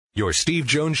Your Steve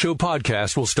Jones Show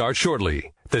podcast will start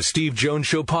shortly. The Steve Jones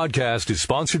Show podcast is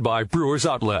sponsored by Brewers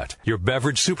Outlet, your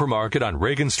beverage supermarket on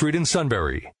Reagan Street in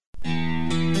Sunbury.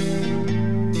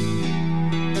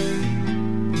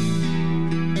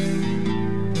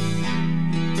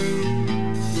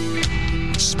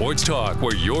 Sports talk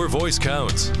where your voice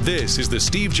counts. This is the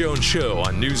Steve Jones Show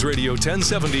on News Radio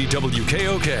 1070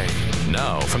 WKOK.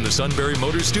 Now from the Sunbury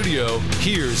Motors Studio,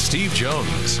 here's Steve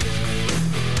Jones.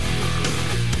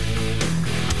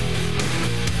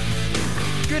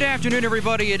 Good afternoon,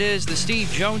 everybody. It is the Steve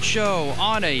Jones Show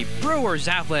on a Brewers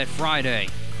Outlet Friday.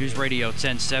 News Radio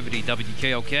 1070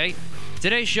 WKOK.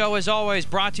 Today's show, as always,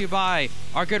 brought to you by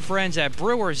our good friends at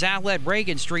Brewers Outlet,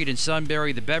 Reagan Street in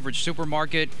Sunbury, the beverage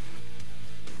supermarket.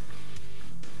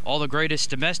 All the greatest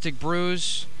domestic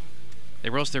brews. They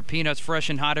roast their peanuts fresh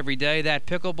and hot every day. That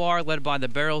pickle bar, led by the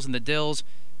Barrels and the Dills,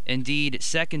 indeed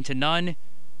second to none.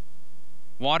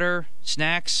 Water,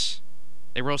 snacks.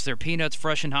 They roast their peanuts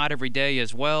fresh and hot every day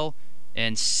as well.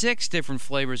 And 6 different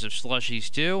flavors of slushies,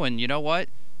 too. And you know what?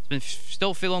 It's been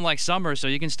still feeling like summer, so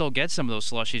you can still get some of those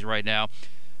slushies right now.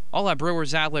 All at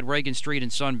Brewers Outlet, Reagan Street in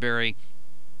Sunbury,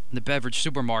 the beverage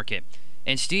supermarket.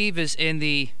 And Steve is in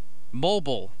the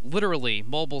literally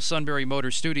mobile Sunbury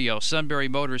Motors studio. Sunbury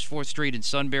Motors, 4th Street in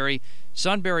Sunbury.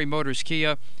 Sunbury Motors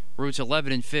Kia, routes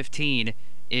 11 and 15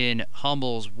 in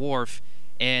Hummel's Wharf.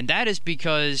 And that is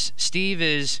because Steve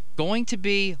is going to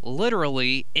be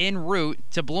literally en route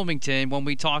to Bloomington when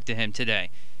we talk to him today.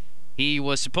 He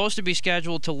was supposed to be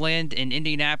scheduled to land in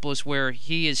Indianapolis, where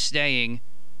he is staying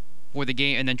for the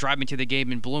game, and then driving to the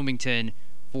game in Bloomington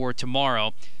for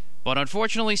tomorrow. But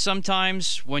unfortunately,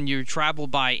 sometimes when you travel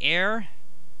by air,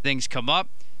 things come up.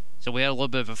 So we had a little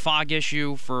bit of a fog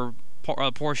issue for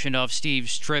a portion of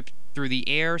Steve's trip through the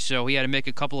air, so he had to make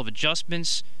a couple of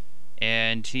adjustments.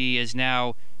 And he is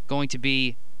now going to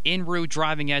be en route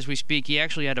driving as we speak. He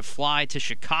actually had to fly to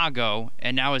Chicago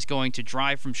and now is going to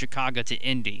drive from Chicago to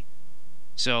Indy.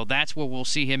 So that's where we'll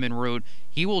see him en route.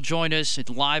 He will join us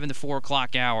live in the 4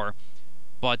 o'clock hour.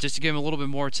 But just to give him a little bit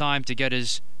more time to get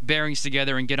his bearings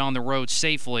together and get on the road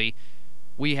safely,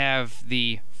 we have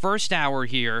the first hour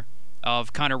here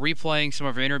of kind of replaying some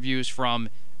of our interviews from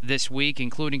this week,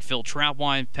 including Phil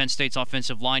Trautwein, Penn State's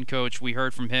offensive line coach. We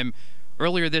heard from him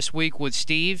earlier this week with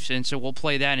Steve, and so we'll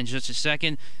play that in just a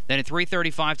second. Then at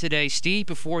 3:35 today, Steve,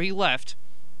 before he left,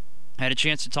 had a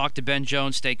chance to talk to Ben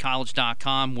Jones,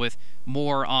 StateCollege.com, with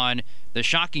more on the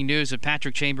shocking news of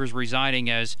Patrick Chambers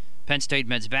resigning as Penn State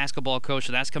men's basketball coach.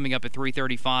 So that's coming up at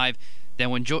 3:35.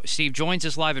 Then when Steve joins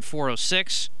us live at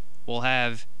 4:06, we'll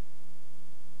have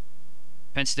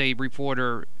Penn State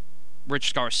reporter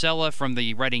Rich Scarcella from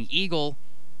the Reading Eagle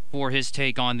for his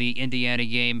take on the Indiana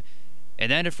game.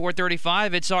 And then at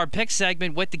 4:35, it's our pick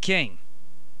segment with the King.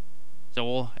 So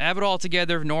we'll have it all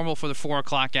together, normal for the 4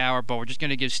 o'clock hour, but we're just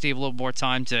going to give Steve a little more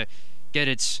time to get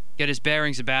his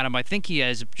bearings about him. I think he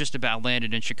has just about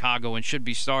landed in Chicago and should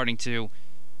be starting to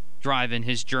drive in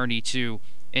his journey to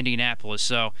Indianapolis.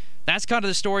 So that's kind of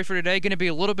the story for today. Going to be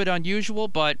a little bit unusual,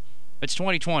 but it's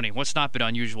 2020. What's not been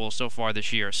unusual so far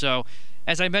this year? So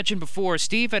as I mentioned before,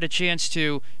 Steve had a chance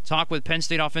to talk with Penn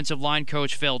State offensive line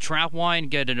coach Phil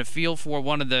Trautwein, get a feel for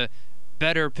one of the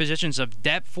better positions of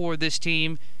depth for this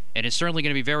team, and it's certainly going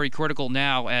to be very critical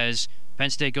now as Penn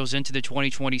State goes into the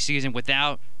 2020 season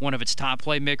without one of its top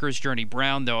playmakers, Journey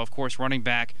Brown, though, of course, running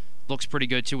back looks pretty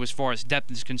good, too, as far as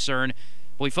depth is concerned.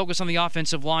 But we focus on the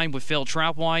offensive line with Phil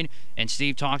Trautwein, and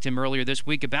Steve talked to him earlier this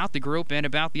week about the group and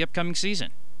about the upcoming season.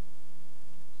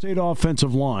 State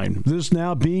offensive line. This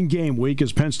now being game week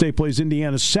as Penn State plays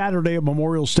Indiana Saturday at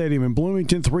Memorial Stadium in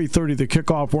Bloomington, 3:30. The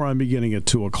kickoff where I'm beginning at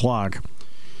 2 o'clock.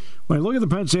 When I look at the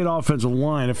Penn State offensive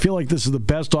line, I feel like this is the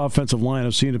best offensive line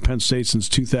I've seen at Penn State since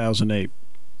 2008.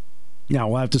 Now,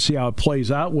 we'll have to see how it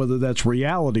plays out, whether that's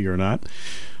reality or not.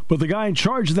 But the guy in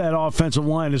charge of that offensive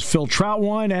line is Phil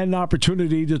Trautwein. I had an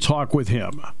opportunity to talk with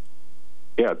him.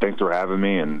 Yeah, thanks for having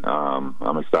me, and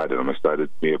I'm excited. I'm excited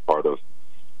to be a part of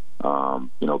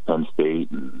Penn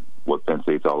State and what Penn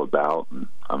State's all about, and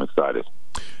I'm excited.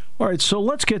 All right, so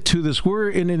let's get to this. We're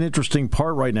in an interesting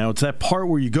part right now. It's that part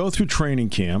where you go through training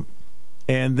camp,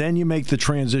 and then you make the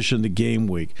transition to game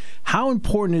week. How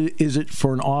important is it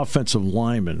for an offensive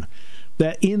lineman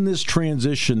that in this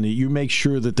transition that you make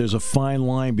sure that there's a fine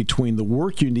line between the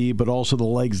work you need but also the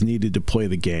legs needed to play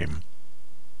the game?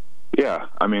 Yeah,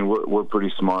 I mean, we're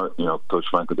pretty smart. Coach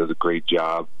Franklin does a great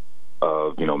job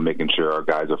of, making sure our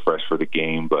guys are fresh for the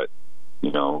game, but,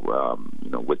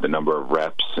 with the number of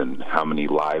reps and how many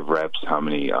live reps, how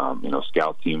many,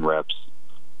 scout team reps,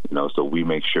 so we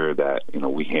make sure that,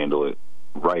 we handle it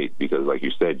right because, like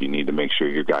you said, you need to make sure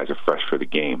your guys are fresh for the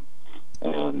game.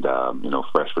 and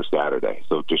fresh for Saturday.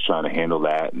 So just trying to handle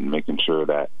that and making sure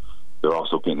that they're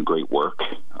also getting great work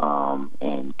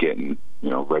and getting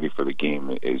ready for the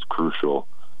game is crucial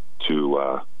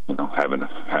to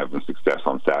having success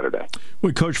on Saturday.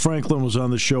 When Coach Franklin was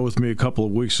on the show with me a couple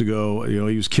of weeks ago, he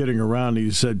was kidding around. He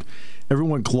said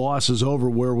everyone glosses over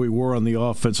where we were on the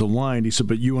offensive line. He said,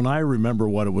 but you and I remember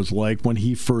what it was like when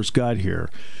he first got here.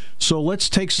 So let's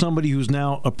take somebody who's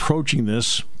now approaching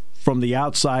this from the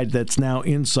outside that's now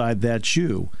inside. That's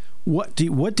you. What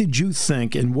did you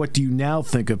think, and what do you now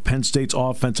think of Penn State's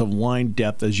offensive line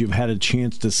depth as you've had a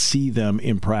chance to see them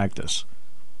in practice?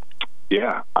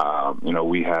 Yeah,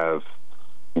 we have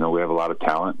a lot of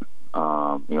talent.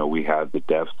 We have the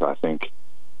depth. I think,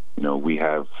 we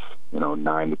have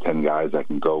 9 to 10 guys that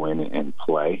can go in and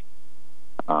play,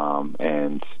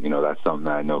 and that's something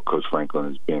that I know Coach Franklin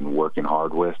has been working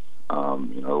hard with.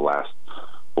 The last,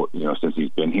 since he's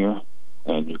been here.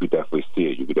 And you could definitely see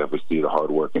it. You could definitely see the hard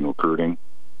work in recruiting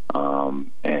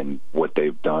and what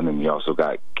they've done. And you also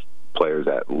got players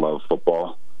that love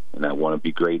football and that want to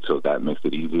be great, so that makes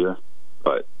it easier.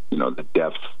 But, the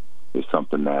depth is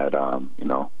something that,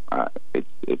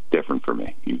 it's different for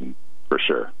me, for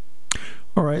sure.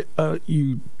 All right.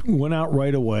 You went out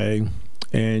right away,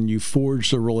 and you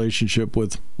forged a relationship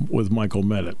with Michael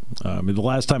Menet. The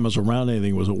last time I was around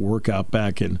anything was a workout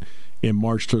back in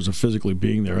March in terms of physically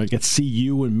being there. I could see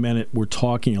you and Menet were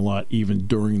talking a lot even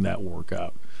during that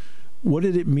workout. What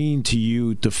did it mean to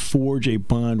you to forge a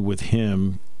bond with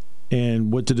him,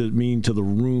 and what did it mean to the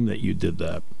room that you did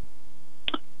that?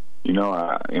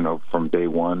 From day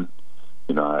one,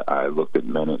 I looked at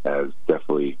Menet as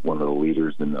definitely one of the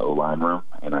leaders in the O-line room,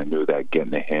 and I knew that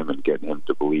getting to him and getting him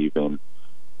to believe in,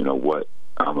 what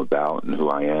I'm about and who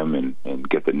I am and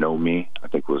get to know me, I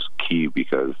think was key,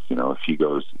 because, if he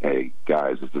goes, hey,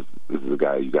 guys, this is the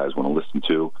guy you guys want to listen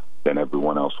to, then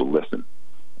everyone else will listen.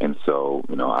 And so,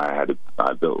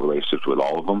 I built relationships with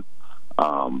all of them,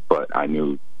 but I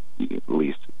knew at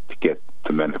least to get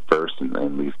to Menet first and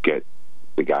at least get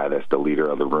the guy that's the leader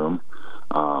of the room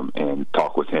and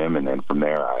talk with him. And then from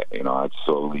there, I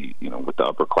slowly, with the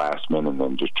upperclassmen and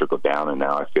then just trickle down. And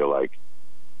now I feel like,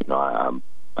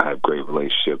 I have great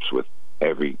relationships with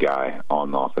every guy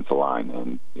on the offensive line,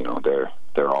 and they're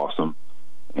awesome.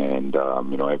 And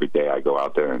every day I go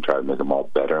out there and try to make them all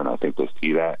better, and I think they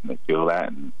see that and they feel that,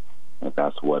 and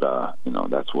that's what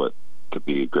to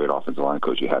be a great offensive line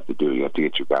coach you have to do. You have to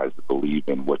get your guys to believe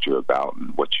in what you're about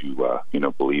and what you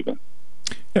believe in.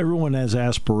 Everyone has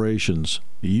aspirations.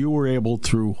 You were able,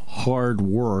 through hard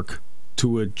work,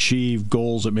 to achieve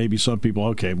goals that maybe some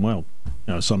people,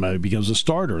 somehow he becomes a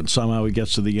starter and somehow he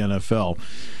gets to the NFL.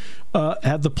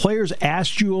 Have the players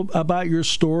asked you about your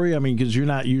story? I mean, because you're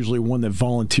not usually one that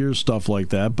volunteers stuff like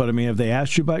that, but have they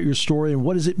asked you about your story, and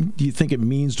what do you think it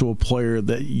means to a player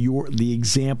that the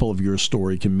example of your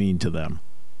story can mean to them?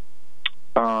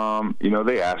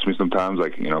 They ask me sometimes,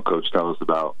 like, Coach, tell us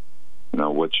about,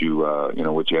 what you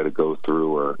had to go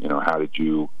through, or, how did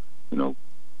you,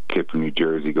 kid from New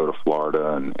Jersey go to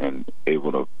Florida and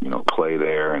able to play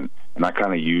there, and I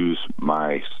kind of use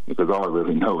because all I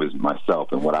really know is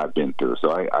myself and what I've been through.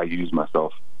 So I use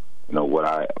myself, what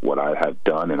I have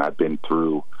done, and I've been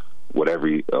through what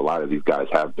a lot of these guys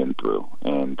have been through,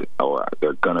 or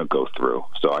they're gonna go through.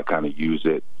 So I kind of use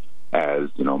it as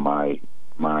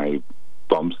my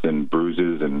bumps and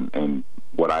bruises and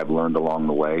what I've learned along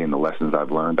the way and the lessons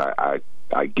I've learned.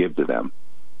 I give to them.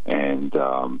 And,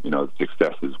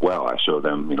 success as well. I show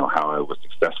them, how I was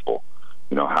successful,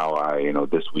 how I,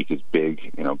 this week is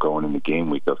big, going into game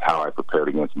week, of how I prepared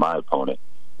against my opponent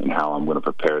and how I'm going to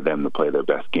prepare them to play their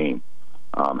best game,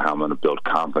 how I'm going to build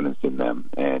confidence in them.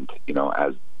 And,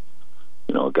 as,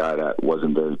 a guy that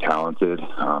wasn't very talented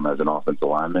as an offensive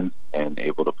lineman and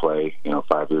able to play,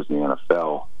 5 years in the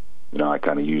NFL, I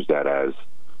kind of use that as,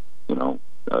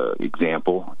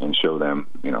 example, and show them,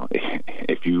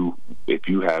 if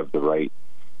you have the right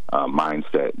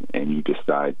mindset and you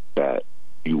decide that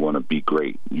you want to be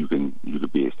great, you can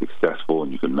be successful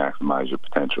and you can maximize your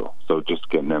potential. So just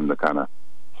getting them to kind of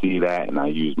see that, and I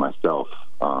use myself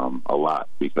a lot,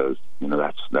 because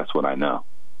that's what I know.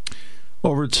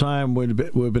 Over time, we've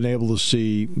been able to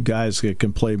see guys that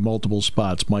can play multiple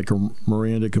spots. Michael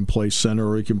Miranda can play center,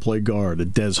 or he can play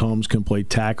guard. Des Holmes can play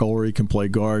tackle, or he can play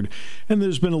guard. And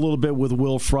there's been a little bit with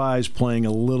Will Fries playing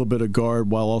a little bit of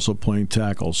guard while also playing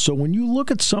tackle. So when you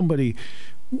look at somebody,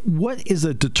 what is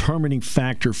a determining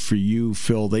factor for you,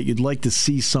 Phil, that you'd like to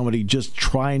see somebody just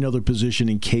try another position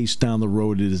in case down the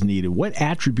road it is needed? What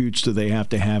attributes do they have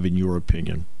to have, in your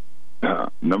opinion?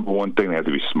 Number one thing, they have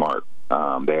to be smart.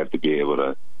 They have to be able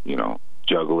to,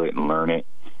 juggle it and learn it.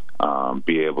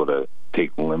 be able to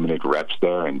take limited reps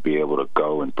there and be able to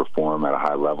go and perform at a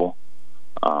high level.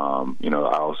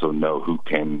 I also know who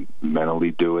can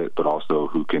mentally do it, but also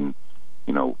who can,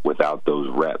 without those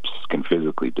reps, can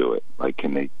physically do it. Like,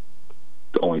 can they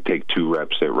only take 2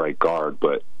 reps at right guard,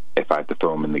 but if I have to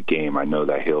throw him in the game, I know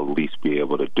that he'll at least be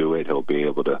able to do it. He'll be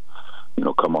able to,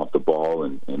 come off the ball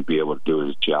and be able to do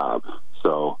his job.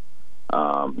 So,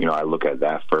 I look at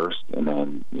that first, and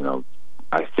then,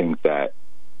 I think that,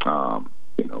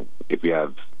 if you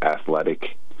have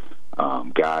athletic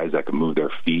guys that can move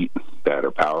their feet, that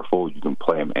are powerful, you can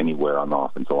play them anywhere on the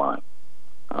offensive line.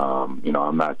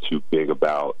 I'm not too big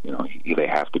about, they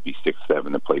have to be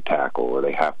 6'7" to play tackle, or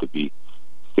they have to be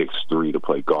 6'3" to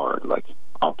play guard. Like,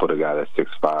 I'll put a guy that's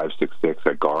 6'5", 6'6"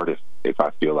 at guard if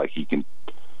I feel like he can,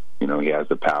 he has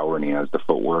the power and he has the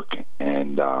footwork,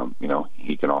 and,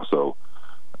 he can also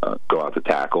go out to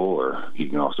tackle, or he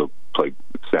can also play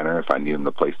center if I need him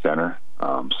to play center.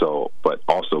 But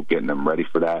also getting them ready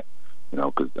for that,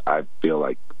 because I feel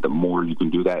like the more you can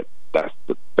do that, that's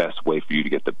the best way for you to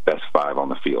get the best 5 on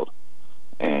the field.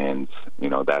 And,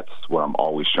 that's what I'm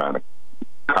always trying to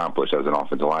accomplish as an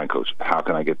offensive line coach. How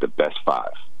can I get the best 5?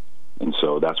 And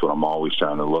so that's what I'm always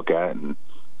trying to look at. And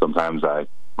sometimes I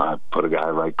put a guy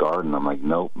right guard, and I'm like,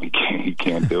 nope, he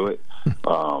can't do it.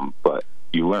 But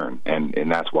you learn, and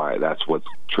that's what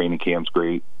training camp's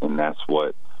great, and that's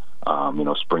what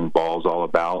spring ball's all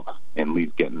about, and at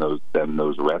least getting those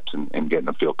reps and getting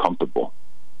them feel comfortable.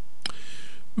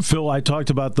 Phil, I talked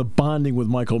about the bonding with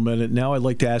Michael Menet. Now I'd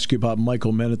like to ask you about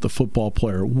Michael Menet, the football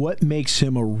player. What makes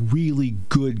him a really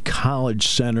good college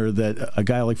center that a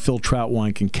guy like Phil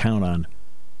Trautwein can count on?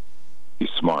 He's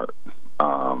smart,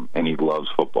 and he loves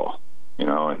football.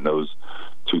 And those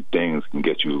 2 things can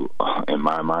get you, in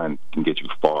my mind,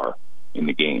 far in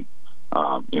the game.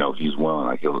 If he's willing,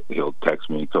 like he'll text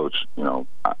me, Coach,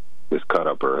 this cut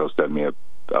up, or he'll send me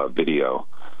a video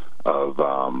of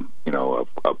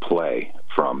a play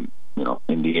from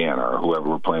Indiana or whoever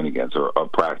we're playing against, or a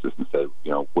practice, and say,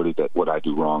 what I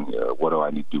do wrong here? What do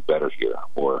I need to do better here?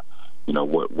 Or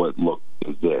what look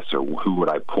is this, or who would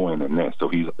I point in this? So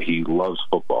he loves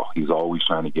football. He's always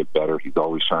trying to get better. He's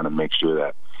always trying to make sure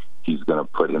that he's going to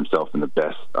put himself in the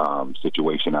best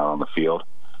situation out on the field,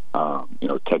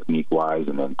 technique-wise,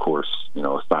 and then, of course,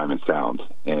 assignment sound.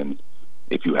 And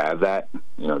if you have that,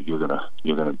 you're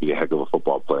gonna be a heck of a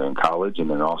football player in college, and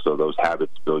then also those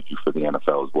habits build you for the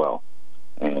NFL as well.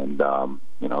 And I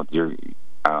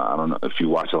don't know if you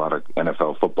watch a lot of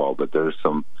NFL football, but there's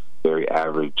some very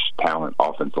average talent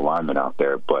offensive linemen out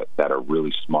there, but that are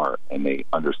really smart, and they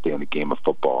understand the game of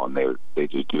football, and they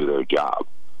just do their job.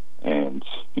 And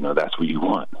that's what you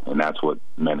want, and that's what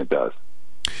Menet does.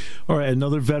 All right,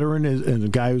 another veteran and a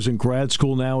guy who's in grad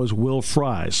school now is Will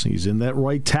Fries. He's in that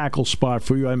right tackle spot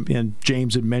for you, and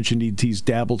James had mentioned he's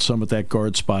dabbled some at that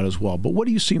guard spot as well. But what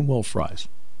do you see in Will Fries?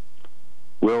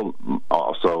 Will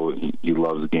also, he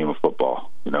loves the game of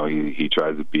football. He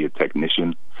tries to be a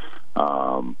technician.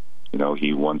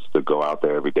 He wants to go out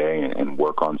there every day and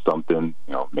work on something,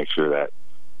 make sure that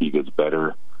he gets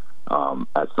better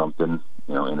at something,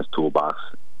 in his toolbox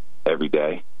every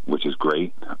day, which is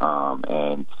great.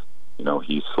 And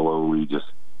he's slowly just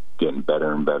getting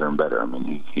better and better and better. I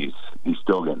mean, he's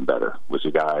still getting better, which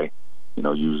a guy,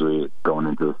 usually going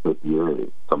into his 5th year,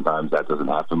 sometimes that doesn't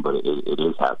happen, but it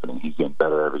is happening. He's getting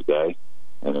better every day,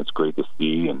 and it's great to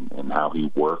see and how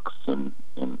he works and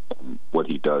what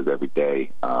he does every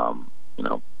day.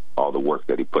 All the work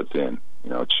that he puts in,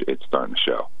 it's starting to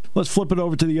show. Let's flip it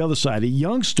over to the other side. A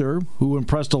youngster who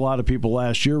impressed a lot of people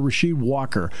last year, Rasheed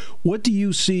Walker. What do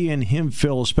you see in him,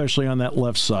 Phil, especially on that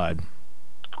left side?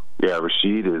 Yeah,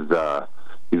 Rasheed is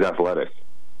he's athletic.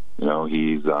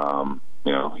 He's a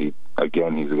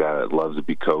guy that loves to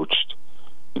be coached.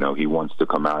 He wants to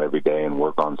come out every day and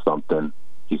work on something.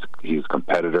 He's a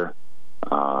competitor.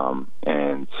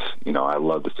 And I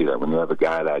love to see that. When you have a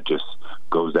guy that just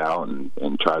goes out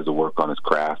and tries to work on his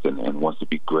craft and wants to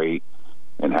be great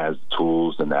and has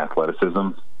tools and athleticism,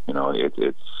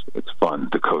 it's fun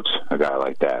to coach a guy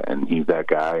like that. And he's that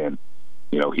guy, and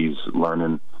he's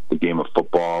learning the game of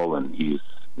football, and he's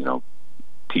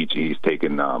he's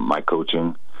taken my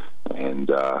coaching,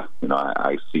 and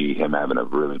I see him having a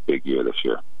really big year this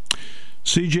year.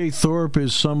 C.J. Thorpe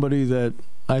is somebody that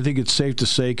I think it's safe to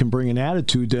say can bring an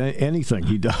attitude to anything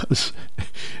he does,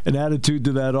 an attitude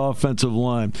to that offensive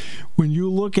line. When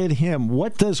you look at him,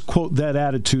 what does, quote, that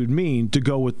attitude mean to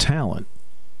go with talent?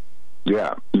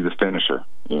 Yeah, he's a finisher.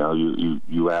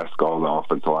 You ask all the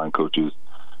offensive line coaches,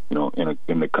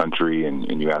 in the country,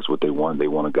 and you ask what they want. They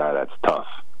want a guy that's tough,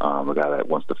 a guy that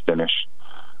wants to finish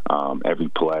every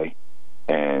play.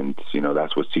 And,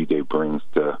 that's what CJ brings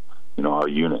to, our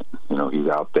unit. He's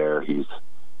out there. He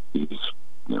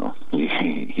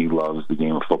loves the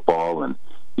game of football, and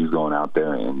he's going out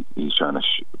there and he's trying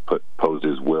to pose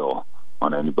his will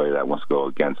on anybody that wants to go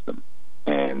against him.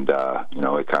 And,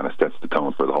 it kind of sets the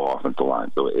tone for the whole offensive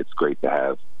line. So it's great to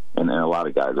have. And a lot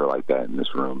of guys are like that in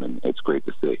this room, and it's great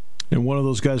to see. And one of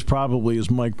those guys probably is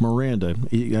Mike Miranda.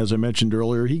 As I mentioned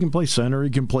earlier, he can play center, he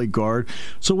can play guard.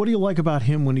 So what do you like about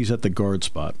him when he's at the guard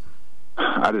spot?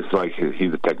 I just like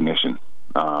he's a technician.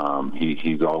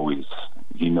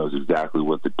 He knows exactly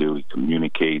what to do. He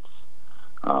communicates.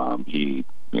 He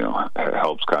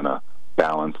helps kind of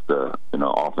balance the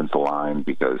offensive line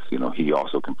because he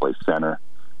also can play center,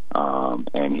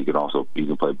 and he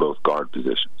can play both guard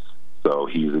positions. So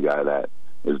he's a guy that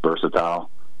is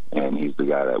versatile, and he's the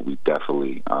guy that we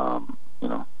definitely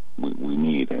we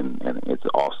need, and it's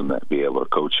awesome to be able to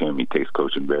coach him. He takes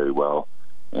coaching very well,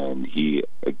 and he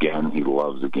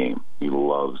loves the game. He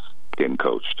loves getting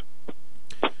coached.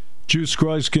 Juice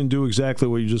Scruggs can do exactly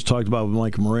what you just talked about with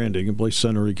Mike Miranda. He can play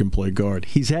center, he can play guard.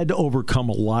 He's had to overcome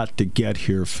a lot to get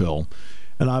here, Phil.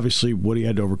 And obviously what he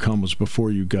had to overcome was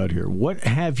before you got here. What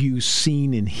have you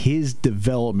seen in his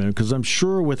development? Because I'm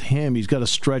sure with him, he's got to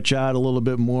stretch out a little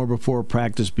bit more before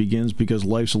practice begins because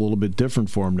life's a little bit different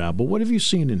for him now. But what have you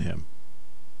seen in him?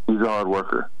 He's a hard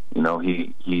worker.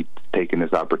 He's taken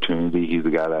this opportunity. He's a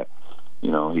guy that,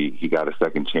 he got a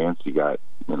second chance. He got,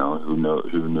 who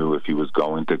knew if he was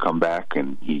going to come back,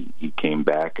 and he came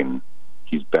back, and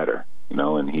he's better,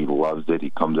 and he loves it. He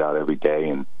comes out every day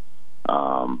and,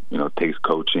 takes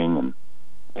coaching,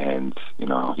 and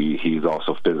he's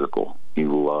also physical. He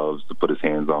loves to put his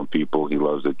hands on people. He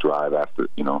loves to drive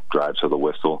to the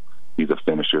whistle. He's a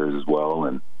finisher as well,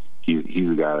 and he's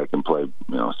a guy that can play,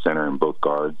 center and both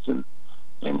guards, and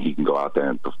he can go out there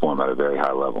and perform at a very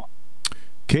high level.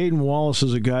 Caden Wallace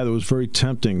is a guy that was very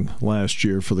tempting last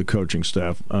year for the coaching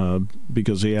staff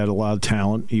because he had a lot of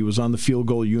talent. He was on the field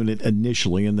goal unit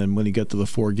initially, and then when he got to the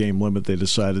 4-game limit, they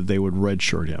decided they would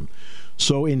redshirt him.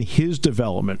 So in his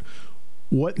development,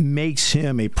 what makes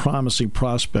him a promising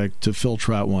prospect to Phil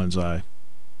Trautwein's eye?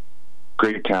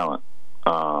 Great talent.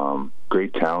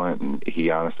 And he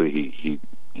honestly,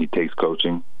 he takes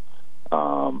coaching.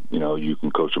 You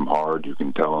can coach him hard. You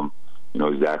can tell him,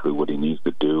 exactly what he needs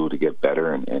to do to get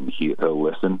better, and he'll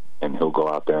listen, and he'll go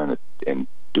out there and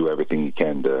do everything he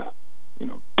can to,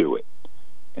 do it.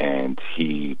 And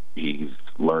he's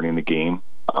learning the game.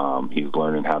 He's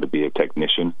learning how to be a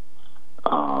technician.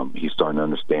 He's starting to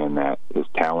understand that his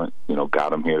talent,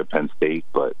 got him here to Penn State,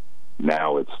 but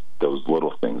now it's those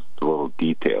little things, the little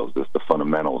details, it's the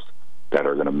fundamentals that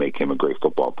are going to make him a great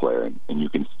football player. And you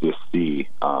can just see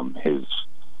his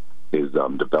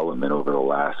development over the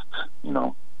last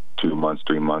 2 months,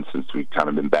 3 months since we've kind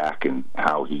of been back, and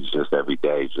how he's just every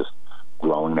day just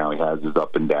growing. Now he has his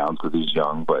up and downs because he's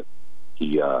young, but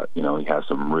he has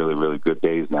some really, really good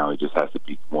days. Now he just has to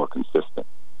be more consistent,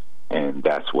 and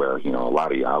that's where a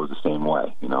lot of I was the same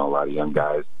way. A lot of young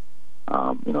guys,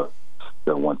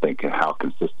 the one thing, how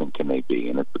consistent can they be,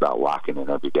 and it's about locking in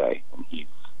every day, and he's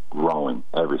growing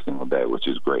every single day, which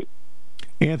is great.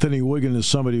 Anthony Wiggin is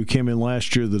somebody who came in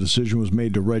last year. The decision was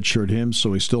made to redshirt him,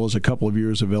 so he still has a couple of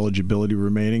years of eligibility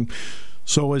remaining.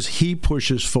 So as he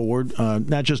pushes forward,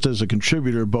 not just as a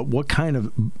contributor, but what kind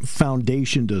of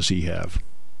foundation does he have?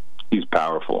 He's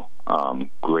powerful.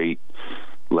 Great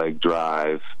leg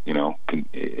drive,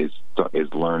 is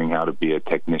learning how to be a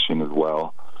technician as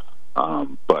well.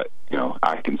 But,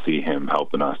 I can see him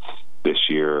helping us this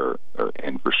year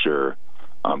and for sure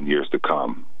years to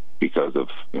come, because of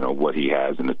what he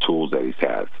has and the tools that he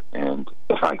has. And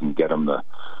if I can get him to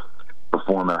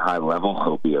perform at a high level,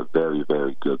 he'll be a very,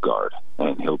 very good guard,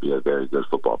 and he'll be a very good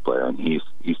football player. And he's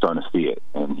starting to see it,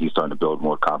 and he's starting to build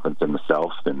more confidence in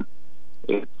himself. And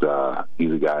he's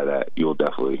a guy that you'll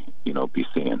definitely be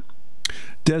seeing.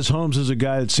 Des Holmes is a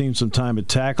guy that's seen some time at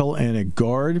tackle and at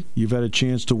guard. You've had a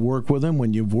chance to work with him.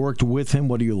 When you've worked with him,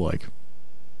 what do you like?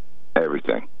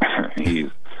 Everything. He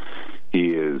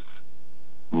is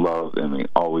love.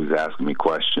 Always asking me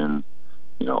questions.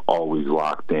 Always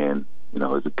locked in.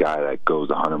 Is a guy that goes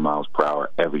 100 miles per hour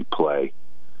every play,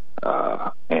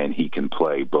 and he can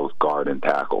play both guard and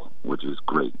tackle, which is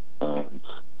great. And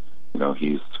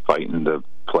he's fighting to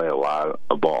play a lot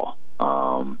of ball,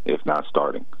 if not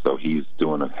starting. So he's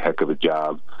doing a heck of a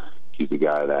job. He's a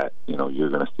guy that you're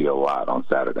going to see a lot on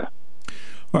Saturday.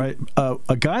 All right,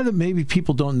 a guy that maybe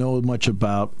people don't know much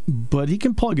about, but he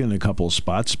can plug in a couple of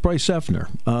spots, Bryce Effner.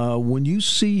 When you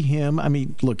see him,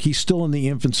 look, he's still in the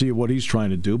infancy of what he's trying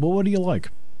to do, but what do you like?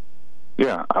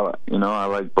 Yeah, I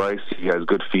like Bryce. He has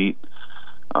good feet.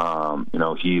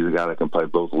 He's a guy that can play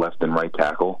both left and right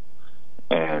tackle,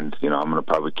 and I'm going to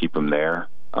probably keep him there.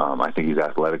 I think he's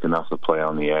athletic enough to play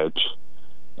on the edge,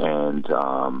 and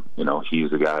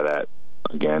he's a guy that,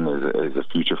 again, is a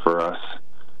future for us.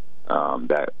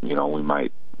 That we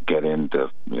might get in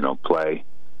to play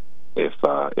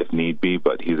if need be,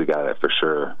 but he's a guy that for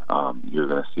sure you're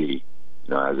going to see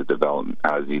as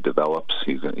he develops,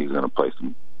 he's going to play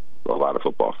a lot of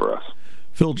football for us.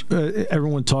 Phil,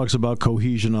 everyone talks about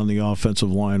cohesion on the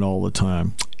offensive line all the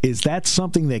time. Is that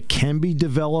something that can be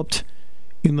developed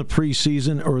in the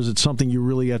preseason, or is it something you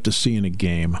really have to see in a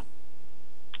game?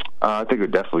 I think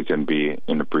it definitely can be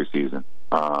in the preseason.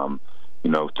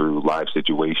 Through live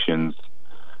situations,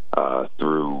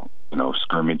 through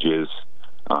scrimmages.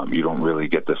 You don't really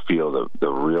get to feel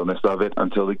the realness of it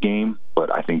until the game,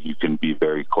 but I think you can be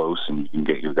very close and you can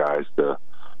get your guys to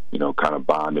kind of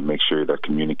bond and make sure they're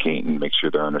communicating, make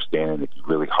sure they're understanding if you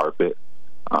really harp it.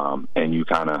 And you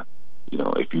kind of,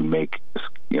 if you make,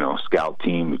 scout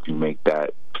team, if you make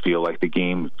that feel like the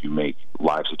game, if you make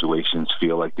live situations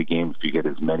feel like the game, if you get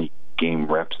as many game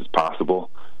reps as possible,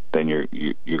 then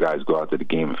you guys go out to the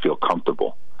game and feel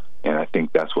comfortable. And I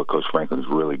think that's what Coach Franklin's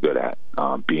really good at,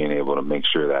 being able to make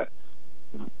sure that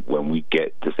when we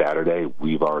get to Saturday,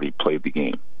 we've already played the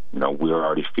game. We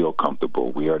already feel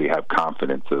comfortable. We already have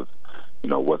confidence of,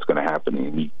 what's going to happen.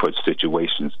 And he puts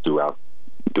situations throughout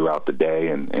the day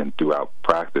and throughout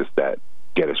practice that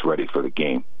get us ready for the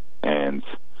game. And,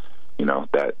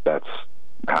 that's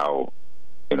how,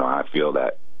 I feel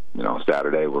that,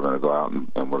 Saturday we're going to go out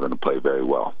and we're going to play very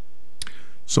well.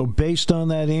 So based on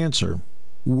that answer,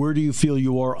 where do you feel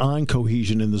you are on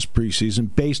cohesion in this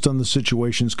preseason based on the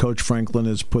situations Coach Franklin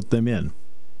has put them in?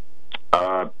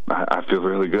 I feel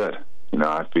really good.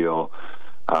 I feel,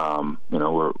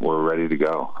 we're ready to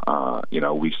go.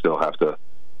 We still have to,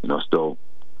 still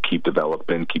keep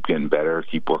developing, keep getting better,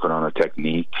 keep working on our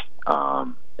technique.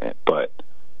 But,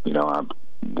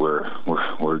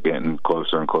 we're getting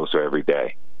closer and closer every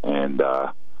day. And,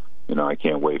 I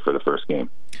can't wait for the first game.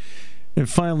 And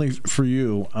finally, for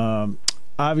you,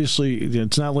 obviously,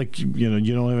 it's not like you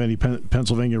don't have any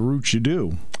Pennsylvania roots. You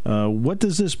do. What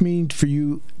does this mean for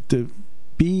you to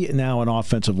be now an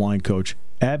offensive line coach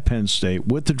at Penn State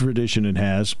with the tradition it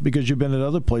has? Because you've been at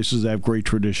other places that have great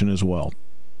tradition as well.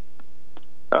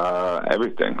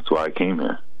 Everything. That's why I came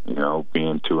here.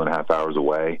 Being 2.5 hours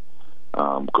away,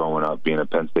 growing up, being a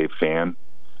Penn State fan.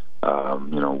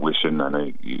 Wishing, I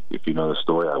know if you know the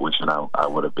story, I would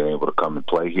have been able to come and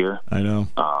play here. I know.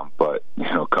 But,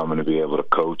 coming to be able to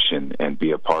coach and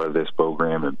be a part of this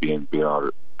program and being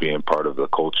part of the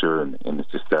culture and the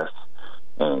success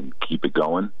and keep it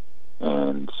going.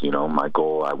 And, my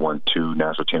goal, I won 2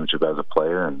 national championships as a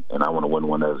player, and I want to win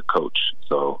one as a coach.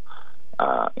 So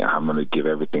I'm going to give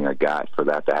everything I got for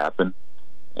that to happen.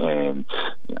 And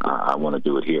I want to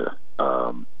do it here.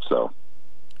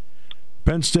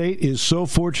 Penn State is so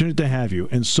fortunate to have you,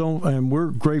 and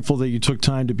we're grateful that you took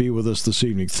time to be with us this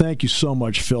evening. Thank you so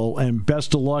much, Phil, and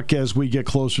best of luck as we get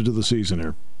closer to the season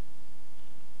here.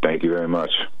 Thank you very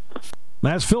much.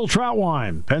 That's Phil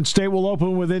Trautwein. Penn State will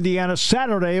open with Indiana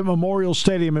Saturday at Memorial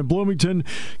Stadium in Bloomington.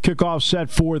 Kickoff set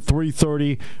for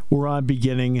 3:30. We're on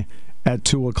beginning at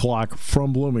 2 o'clock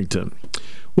from Bloomington.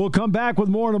 We'll come back with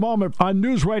more in a moment on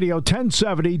News Radio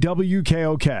 1070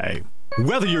 WKOK.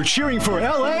 Whether you're cheering for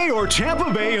LA or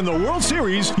Tampa Bay in the World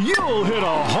Series, you'll hit a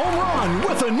home run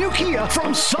with a new Kia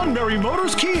from Sunbury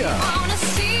Motors Kia. Wanna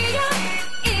see ya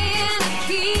in a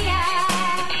Kia.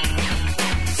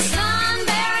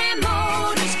 Sunbury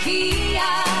Motors Kia.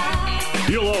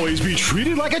 You'll always be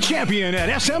treated like a champion at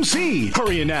SMC.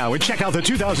 Hurry in now and check out the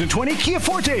 2020 Kia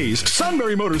Fortes.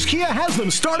 Sunbury Motors Kia has them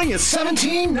starting at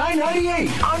 $17,998.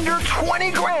 Under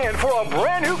 $20,000 for a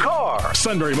brand new car.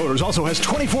 Sunbury Motors also has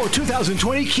 24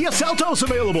 2020 Kia Seltos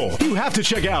available. You have to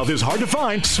check out this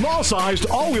hard-to-find, small-sized,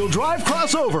 all-wheel drive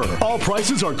crossover. All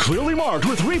prices are clearly marked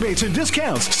with rebates and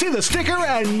discounts. See the sticker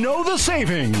and know the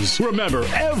savings. Remember,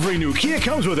 every new Kia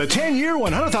comes with a 10-year,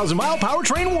 100,000-mile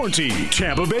powertrain warranty.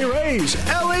 Tampa Bay Rays,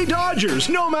 LA Dodgers,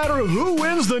 no matter who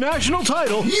wins the national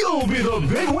title, you'll be the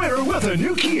big winner with a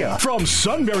new Kia from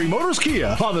Sunbury Motors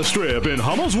Kia on the Strip in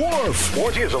Hummel's Wharf.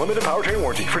 Warranty is a limited powertrain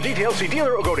warranty. For details, see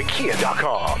dealer or go to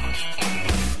kia.com.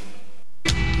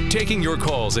 Taking your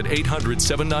calls at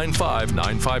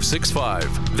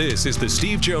 800-795-9565. This is the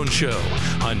Steve Jones Show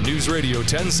on News Radio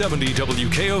 1070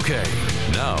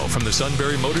 WKOK. Now from the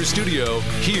Sunbury Motors Studio,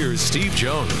 here's Steve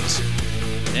Jones.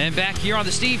 And back here on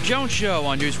the Steve Jones Show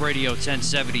on News Radio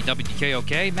 1070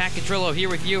 WKOK. Matt Catrillo here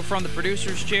with you from the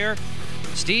producer's chair.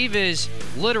 Steve is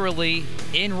literally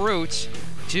en route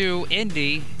to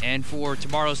Indy and for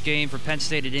tomorrow's game for Penn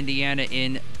State at Indiana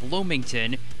in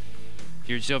Bloomington.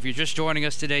 So if you're just joining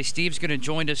us today, Steve's going to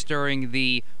join us during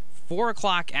the 4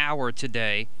 o'clock hour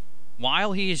today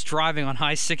while he is driving on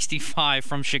I-65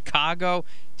 from Chicago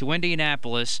to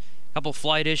Indianapolis. A couple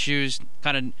flight issues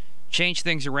kind of changed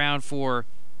things around for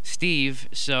Steve,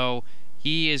 so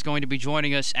he is going to be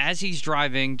joining us as he's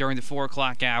driving during the 4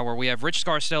 o'clock hour. We have Rich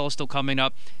Scarcella still coming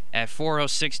up at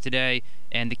 4:06 today,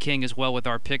 and the King as well with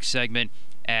our pick segment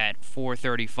at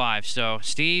 4:35. So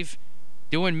Steve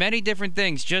doing many different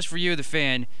things just for you, the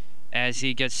fan, as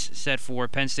he gets set for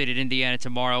Penn State at Indiana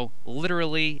tomorrow,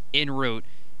 literally en route,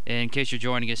 in case you're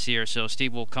joining us here. So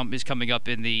Steve is coming up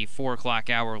in the 4 o'clock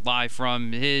hour live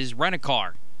from his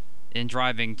rent-a-car and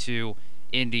driving to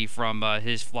Indy from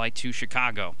his flight to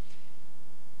Chicago.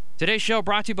 Today's show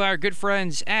brought to you by our good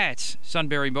friends at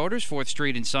Sunbury Motors, 4th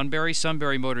Street in Sunbury,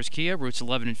 Sunbury Motors Kia, routes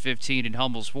 11 and 15 in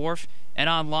Hummel's Wharf, and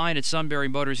online at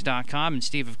sunburymotors.com. And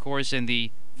Steve, of course, in the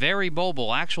very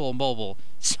mobile, actual mobile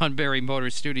Sunbury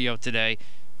Motors studio today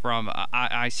from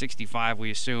I-65, we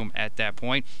assume, at that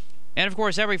point. And, of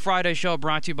course, every Friday show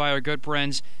brought to you by our good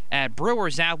friends at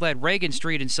Brewers Outlet, Reagan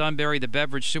Street in Sunbury, the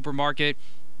beverage supermarket.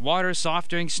 Water,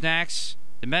 soft drinks, snacks,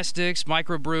 domestics,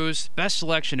 microbrews, best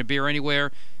selection of beer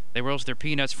anywhere. They roast their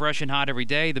peanuts fresh and hot every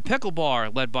day. The Pickle Bar,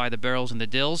 led by the Barrels and the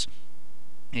Dills.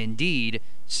 Indeed,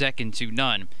 second to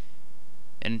none.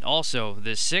 And also,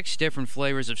 the 6 different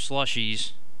flavors of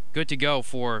slushies, good to go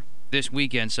for this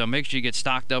weekend. So make sure you get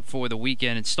stocked up for the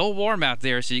weekend. It's still warm out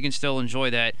there, so you can still enjoy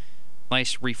that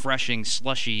nice, refreshing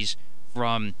slushies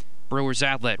from Brewers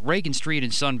Outlet, Reagan Street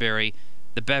in Sunbury,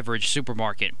 the beverage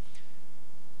supermarket.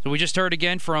 So we just heard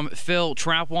again from Phil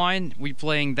Trautwein. We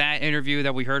playing that interview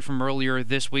that we heard from earlier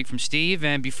this week from Steve.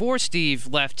 And before Steve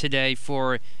left today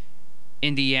for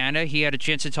Indiana, he had a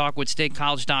chance to talk with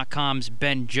StateCollege.com's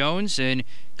Ben Jones and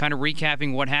kind of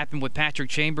recapping what happened with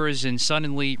Patrick Chambers and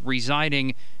suddenly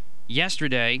resigning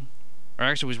yesterday. Or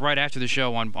actually, it was right after the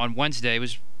show on Wednesday. It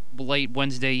was late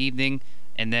Wednesday evening.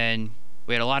 And then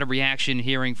we had a lot of reaction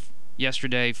hearing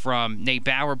yesterday from Nate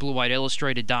Bauer,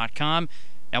 BlueWhiteIllustrated.com.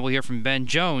 Now we'll hear from Ben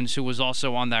Jones, who was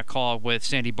also on that call with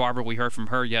Sandy Barber. We heard from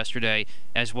her yesterday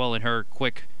as well in her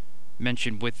quick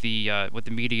mention with the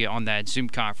media on that Zoom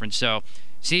conference. So,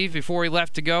 Steve, before he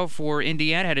left to go for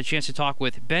Indiana, had a chance to talk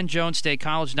with Ben Jones,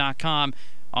 StateCollege.com,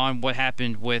 on what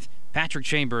happened with Patrick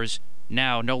Chambers,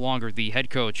 now no longer the head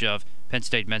coach of Penn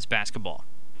State men's basketball.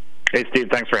 Hey, Steve,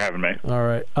 thanks for having me. All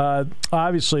right.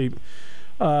 Obviously,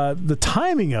 the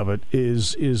timing of it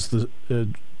is the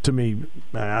to me,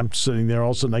 I'm sitting there, all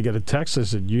of a sudden I get a text. I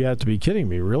said, "You have to be kidding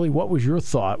me. Really? What was your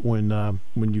thought when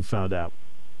you found out?"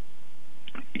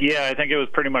 Yeah, I think it was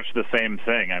pretty much the same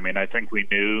thing. I mean, I think we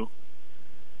knew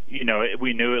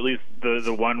at least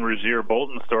the one Rozier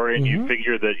Bolton story, and you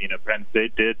figure that, Penn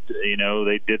State did,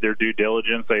 they did their due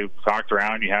diligence. They talked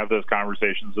around. You have those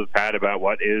conversations with Pat about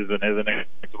what is and isn't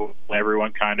acceptable.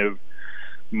 Everyone kind of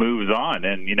moves on,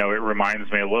 and it reminds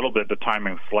me a little bit, the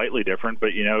timing's slightly different,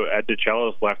 but Ed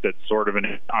DeChellis left at sort of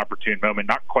an opportune moment,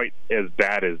 not quite as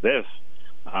bad as this,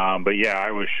 but yeah,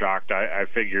 I was shocked. I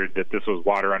figured that this was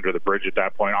water under the bridge at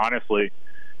that point. Honestly,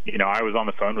 I was on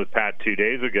the phone with Pat 2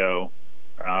 days ago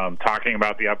talking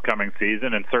about the upcoming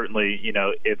season, and certainly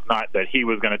it's not that he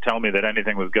was going to tell me that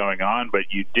anything was going on, but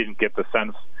you didn't get the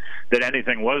sense that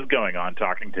anything was going on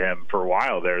talking to him for a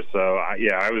while there. So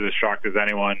I was as shocked as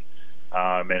anyone.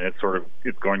 And it's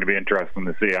going to be interesting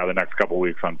to see how the next couple of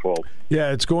weeks unfold.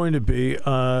 Yeah, it's going to be.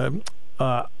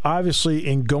 Obviously,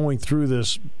 in going through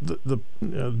this,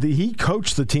 he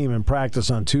coached the team in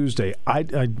practice on Tuesday.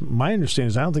 My understanding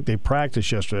is I don't think they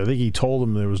practiced yesterday. I think he told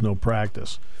them there was no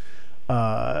practice.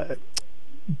 But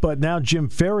now Jim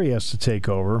Ferry has to take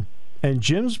over. And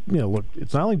Jim's, look,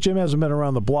 it's not like Jim hasn't been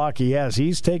around the block.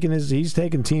 He's taken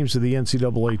teams to the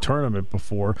NCAA tournament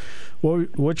before.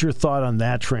 What's your thought on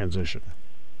that transition?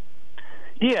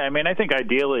 Yeah, I mean, I think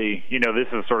ideally, this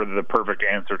is sort of the perfect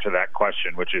answer to that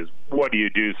question, which is, what do you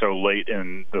do so late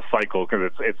in the cycle?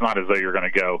 Because it's not as though you're going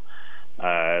to go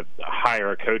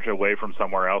hire a coach away from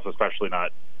somewhere else, especially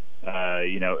not,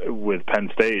 with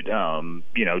Penn State.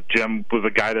 Jim was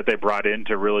a guy that they brought in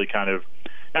to really kind of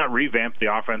not revamp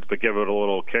the offense, but give it a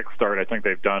little kickstart. I think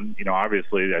they've done,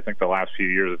 obviously, I think the last few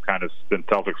years have kind of been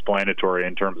self-explanatory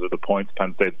in terms of the points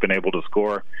Penn State's been able to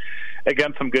score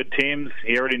against some good teams.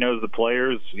 He already knows the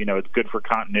players. It's good for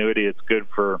continuity. It's good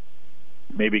for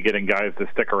maybe getting guys to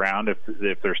stick around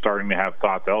if they're starting to have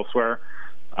thoughts elsewhere.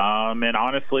 And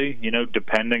honestly,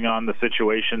 depending on the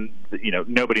situation,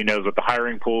 nobody knows what the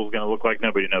hiring pool is going to look like.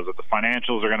 Nobody knows what the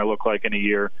financials are going to look like in a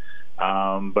year.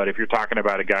 But if you're talking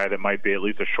about a guy that might be at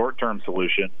least a short-term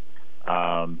solution,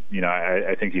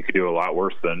 I think you could do a lot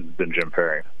worse than Jim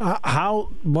Perry. How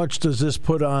much does this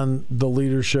put on the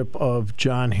leadership of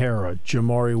John Harrah,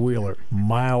 Jamari Wheeler,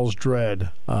 Miles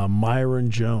Dredd,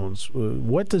 Myron Jones?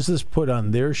 What does this put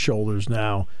on their shoulders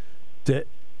now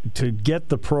to get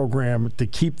the program, to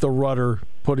keep the rudder,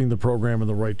 putting the program in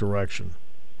the right direction?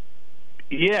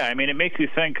 Yeah, I mean, it makes you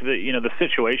think that, the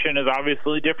situation is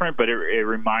obviously different, but it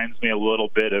reminds me a little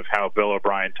bit of how Bill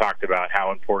O'Brien talked about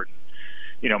how important,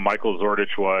 Michael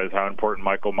Zordich was, how important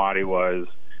Michael Motti was.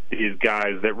 These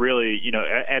guys that really,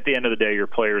 at the end of the day, your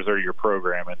players are your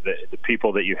program, and the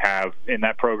people that you have in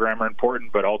that program are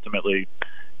important, but ultimately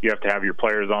you have to have your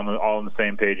players all on the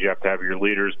same page. You have to have your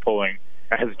leaders pulling,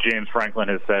 as James Franklin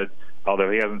has said,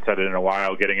 although he hasn't said it in a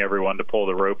while, getting everyone to pull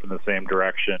the rope in the same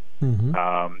direction. Mm-hmm.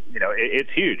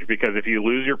 It's huge, because if you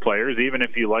lose your players, even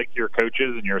if you like your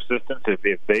coaches and your assistants,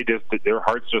 if they just, their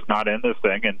heart's just not in this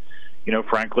thing, and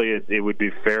frankly, it would be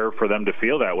fair for them to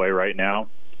feel that way right now.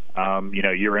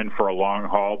 You're in for a long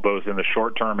haul, both in the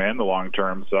short term and the long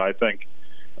term. So I think,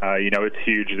 it's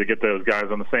huge to get those guys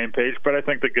on the same page. But I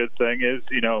think the good thing is,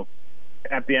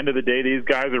 at the end of the day, these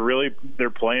guys are they're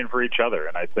playing for each other.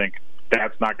 And I think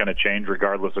that's not going to change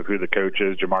regardless of who the coach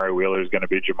is. Jamari Wheeler is going to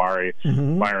be Jamari,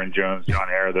 Mm-hmm. Myron Jones, John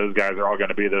Harrah. Those guys are all going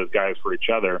to be those guys for each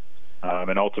other.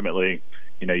 And ultimately,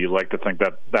 you like to think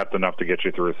that that's enough to get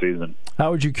you through a season.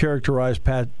 How would you characterize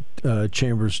Pat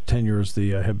Chambers' tenure as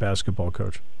the head basketball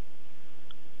coach?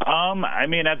 I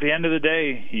mean, at the end of the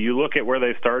day, you look at where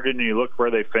they started and you look where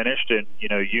they finished, and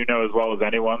you know as well as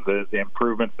anyone the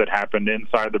improvements that happened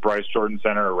inside the Bryce Jordan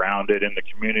Center, around it, in the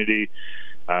community,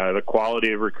 the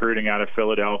quality of recruiting out of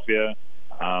Philadelphia.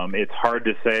 It's hard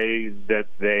to say that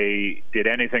they did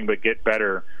anything but get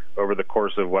better over the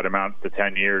course of what amounts to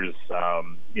 10 years.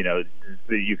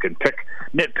 You can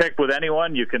nitpick with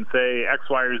anyone. You can say X,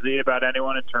 Y, or Z about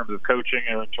anyone in terms of coaching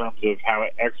or in terms of how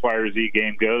X, Y, or Z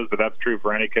game goes, but that's true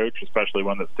for any coach, especially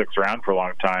one that sticks around for a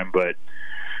long time. But,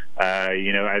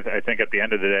 I think at the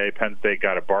end of the day, Penn State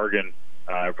got a bargain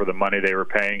for the money they were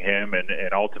paying him,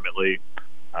 and ultimately,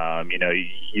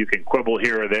 you can quibble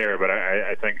here or there, but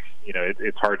I think,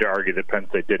 it's hard to argue that Penn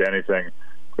State did anything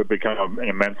but become an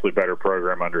immensely better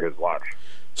program under his watch.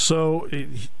 So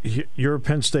you're a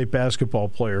Penn State basketball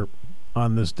player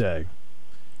on this day.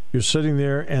 You're sitting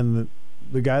there, and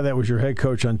the guy that was your head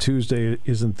coach on Tuesday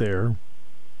isn't there.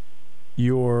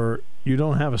 You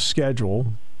don't have a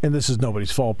schedule, and this is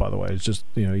nobody's fault, by the way. It's just,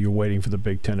 you're waiting for the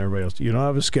Big Ten, everybody else. You don't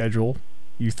have a schedule.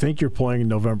 You think you're playing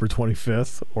November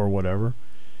 25th or whatever.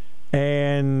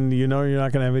 And you're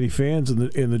not going to have any fans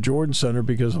in the Jordan Center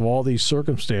because of all these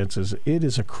circumstances. It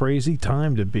is a crazy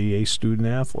time to be a student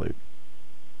athlete.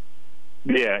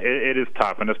 Yeah, it is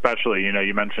tough, and especially,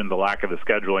 you mentioned the lack of the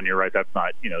schedule, and you're right, that's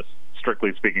not,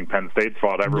 strictly speaking, Penn State's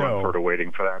fault. Everyone's sort of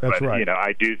waiting for that. That's but, right.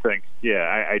 I do think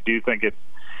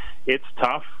it's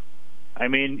tough. I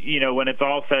mean, when it's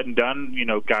all said and done,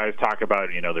 guys talk about,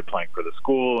 they're playing for the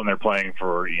school and they're playing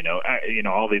for,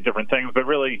 all these different things. But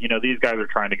really, these guys are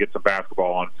trying to get some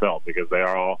basketball on film, because they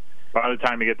are all, by the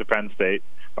time you get to Penn State,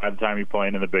 by the time you're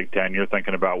playing in the Big Ten, you're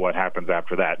thinking about what happens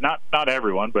after that. Not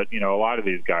everyone, but, a lot of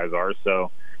these guys are.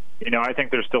 So, I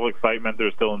think there's still excitement,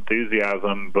 there's still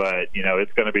enthusiasm, but,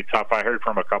 it's going to be tough. I heard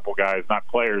from a couple guys, not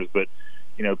players, but,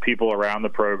 people around the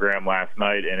program last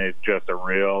night, and it's just a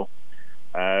real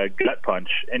gut punch.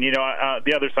 And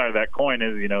the other side of that coin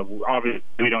is, obviously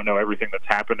we don't know everything that's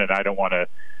happened, and I don't want to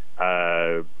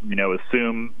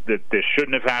assume that this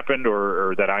shouldn't have happened,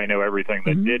 or that I know everything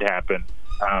that did happen.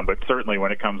 But certainly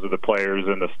when it comes to the players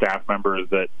and the staff members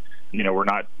that were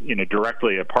not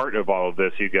directly a part of all of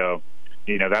this, you go,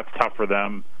 that's tough for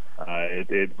them.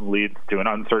 It leads to an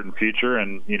uncertain future,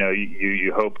 and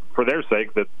you hope for their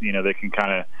sake that they can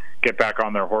kind of get back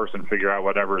on their horse and figure out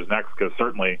whatever is next, because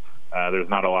certainly there's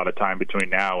not a lot of time between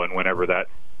now and whenever that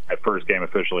first game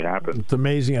officially happens. It's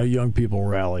amazing how young people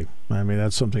rally. I mean,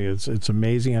 that's something. It's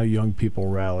amazing how young people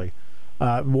rally.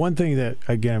 One thing that,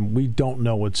 again, we don't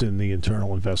know what's in the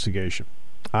internal investigation.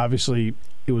 Obviously,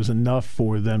 it was enough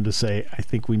for them to say, I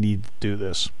think we need to do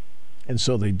this. And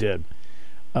so they did.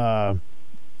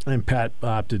 And Pat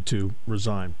opted to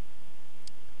resign.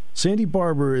 Sandy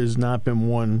Barber has not been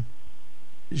one.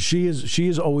 She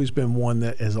has always been one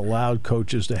that has allowed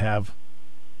coaches to have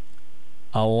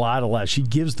a lot. She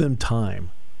gives them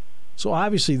time. So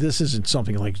obviously this isn't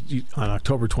something like on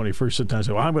October 21st sometimes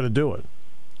say, well, I'm going to do it.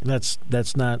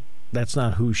 That's not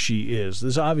who she is.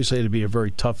 This obviously had to be a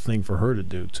very tough thing for her to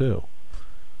do too.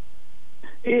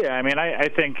 Yeah, I mean, I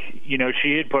think,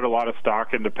 she had put a lot of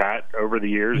stock into Pat over the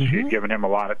years. Mm-hmm. She had given him a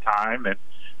lot of time and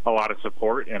a lot of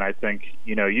support. And I think,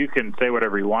 you can say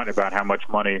whatever you want about how much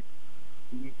money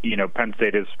Penn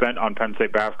State has spent on Penn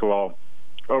State basketball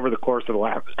over the course of the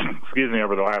last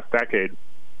over the last decade.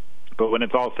 But when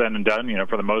it's all said and done,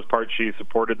 for the most part, she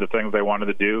supported the things they wanted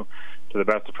to do to the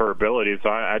best of her ability. So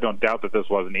I don't doubt that this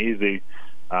wasn't easy.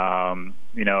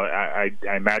 I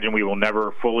imagine we will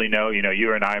never fully know.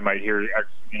 You and I might hear,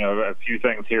 a few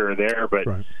things here or there, but,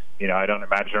 right. I don't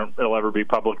imagine it'll ever be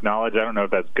public knowledge. I don't know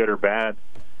if that's good or bad.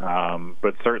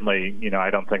 But certainly, I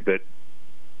don't think that,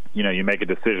 you make a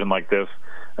decision like this,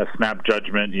 a snap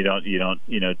judgment, you don't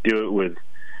do it with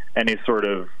any sort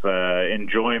of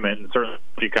enjoyment. And certainly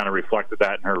she kind of reflected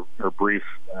that in her brief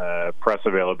press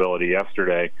availability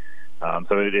yesterday.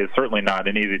 So it is certainly not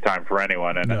an easy time for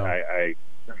anyone. And no. I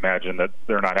imagine that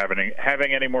they're not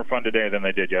having any more fun today than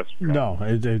they did yesterday. No,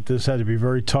 this had to be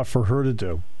very tough for her to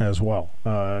do as well,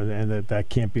 and that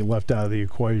can't be left out of the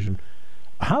equation.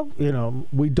 How,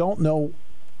 we don't know.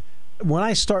 When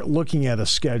I start looking at a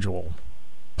schedule,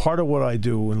 part of what I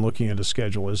do when looking at a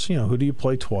schedule is, who do you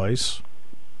play twice?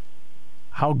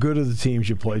 How good are the teams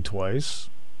you play twice?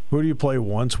 Who do you play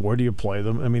once? Where do you play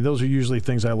them? I mean, those are usually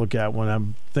things I look at when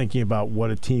I'm thinking about what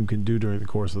a team can do during the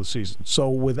course of the season. So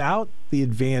without the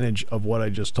advantage of what I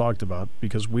just talked about,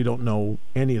 because we don't know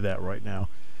any of that right now,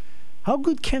 how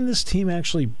good can this team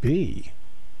actually be?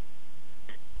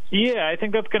 Yeah, I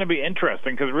think that's going to be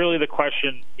interesting because really the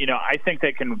question, I think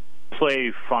they can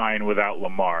play fine without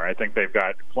Lamar. I think they've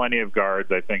got plenty of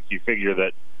guards. I think you figure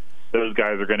that those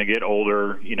guys are going to get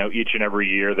older, each and every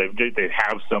year. They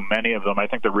have so many of them. I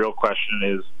think the real question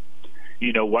is,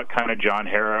 what kind of John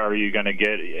Harrah are you going to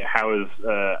get? How is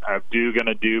Abdu going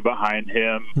to do behind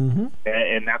him? Mm-hmm.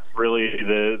 And that's really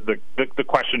the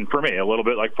question for me. A little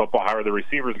bit like football, how are the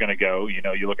receivers going to go?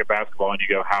 You look at basketball and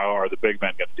you go, how are the big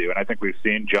men going to do? And I think we've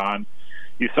seen John.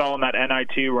 You saw in that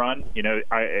NIT run,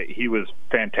 he was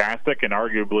fantastic and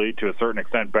arguably to a certain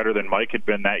extent better than Mike had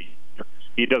been that year.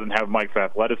 He doesn't have Mike's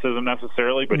athleticism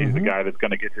necessarily, but he's the guy that's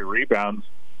going to get you rebounds.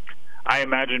 I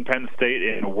imagine Penn State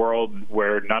in a world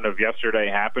where none of yesterday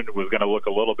happened was going to look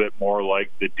a little bit more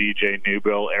like the DJ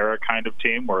Newbill era kind of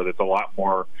team, where it's a lot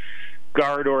more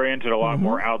guard-oriented, a lot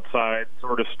more outside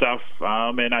sort of stuff.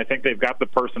 And I think they've got the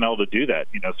personnel to do that.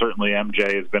 Certainly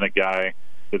MJ has been a guy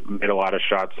that's made a lot of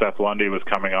shots. Seth Lundy was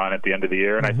coming on at the end of the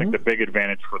year, and I think the big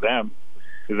advantage for them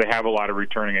is they have a lot of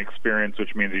returning experience,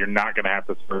 which means you're not going to have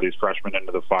to throw these freshmen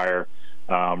into the fire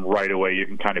right away. You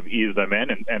can kind of ease them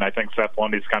in, and I think Seth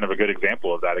Lundy's kind of a good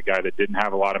example of that, a guy that didn't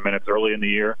have a lot of minutes early in the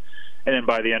year. And then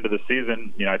by the end of the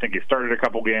season, I think he started a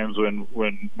couple games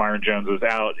when Myron Jones was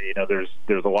out.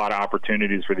 There's a lot of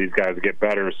opportunities for these guys to get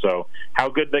better. So how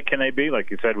good can they be? Like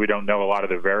you said, we don't know a lot of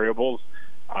the variables.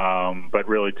 But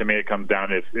really, to me, it comes down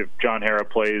to if John Harrah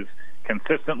plays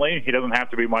consistently, he doesn't have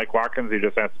to be Mike Watkins. He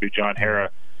just has to be John Harrah.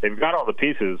 They've got all the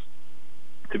pieces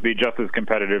to be just as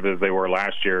competitive as they were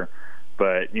last year.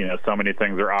 But, so many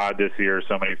things are odd this year.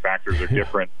 So many factors are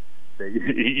different.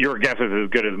 Your guess is as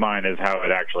good as mine as how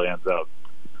it actually ends up.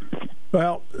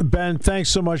 Well, Ben, thanks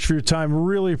so much for your time.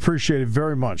 Really appreciate it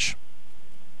very much.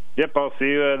 Yep, I'll see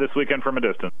you this weekend from a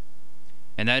distance.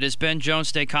 And that is Ben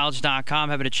Jones, StateCollege.com,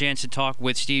 having a chance to talk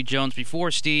with Steve Jones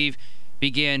before Steve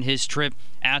began his trip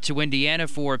out to Indiana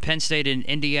for Penn State in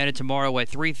Indiana tomorrow at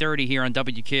 3:30 here on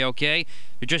WKOK. If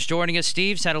you're just joining us,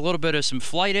 Steve's had a little bit of some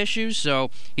flight issues,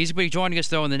 so he's going to be joining us,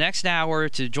 though, in the next hour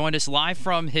to join us live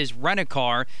from his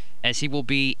rent-a-car as he will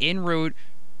be en route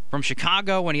from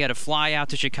Chicago when he had to fly out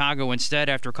to Chicago instead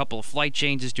after a couple of flight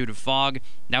changes due to fog.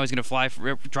 Now he's going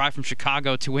to drive from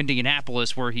Chicago to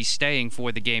Indianapolis where he's staying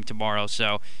for the game tomorrow.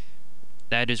 So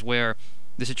that is where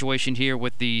the situation here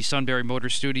with the Sunbury Motor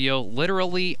Studio,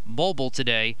 literally mobile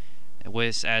today,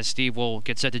 as Steve will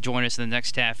get set to join us in the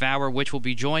next half hour, which will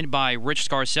be joined by Rich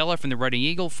Scarcella from the Reading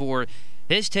Eagle for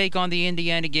his take on the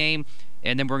Indiana game.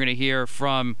 And then we're going to hear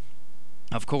from,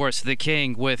 of course, the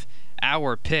King with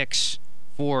our picks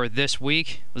for this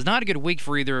week. It was not a good week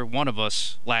for either one of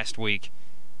us last week.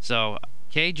 So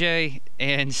KJ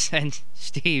and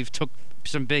Steve took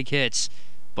some big hits,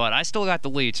 but I still got the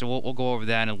lead, so we'll go over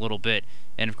that in a little bit.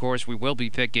 And, of course, we will be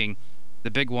picking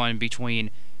the big one between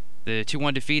the two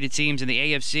undefeated teams in the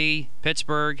AFC,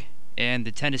 Pittsburgh, and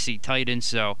the Tennessee Titans,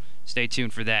 so stay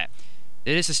tuned for that.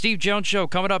 It is the Steve Jones Show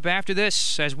coming up after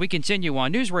this as we continue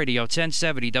on News Radio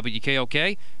 1070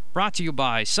 WKOK, brought to you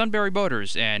by Sunbury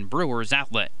Motors and Brewers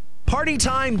Outlet. Party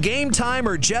time, game time,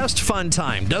 or just fun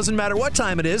time. Doesn't matter what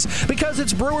time it is because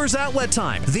it's Brewers Outlet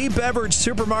time. The Beverage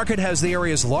Supermarket has the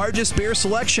area's largest beer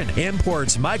selection.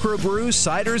 Imports, microbrews,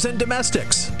 ciders, and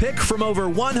domestics. Pick from over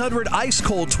 100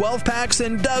 ice-cold 12-packs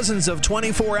and dozens of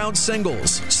 24-ounce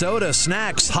singles. Soda,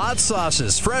 snacks, hot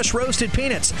sauces, fresh roasted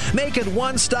peanuts. Make it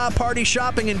one-stop party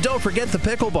shopping, and don't forget the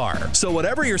pickle bar. So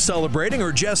whatever you're celebrating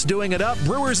or just doing it up,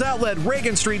 Brewers Outlet,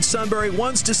 Reagan Street, Sunbury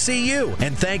wants to see you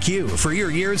and thank you for your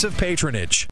years of patronage.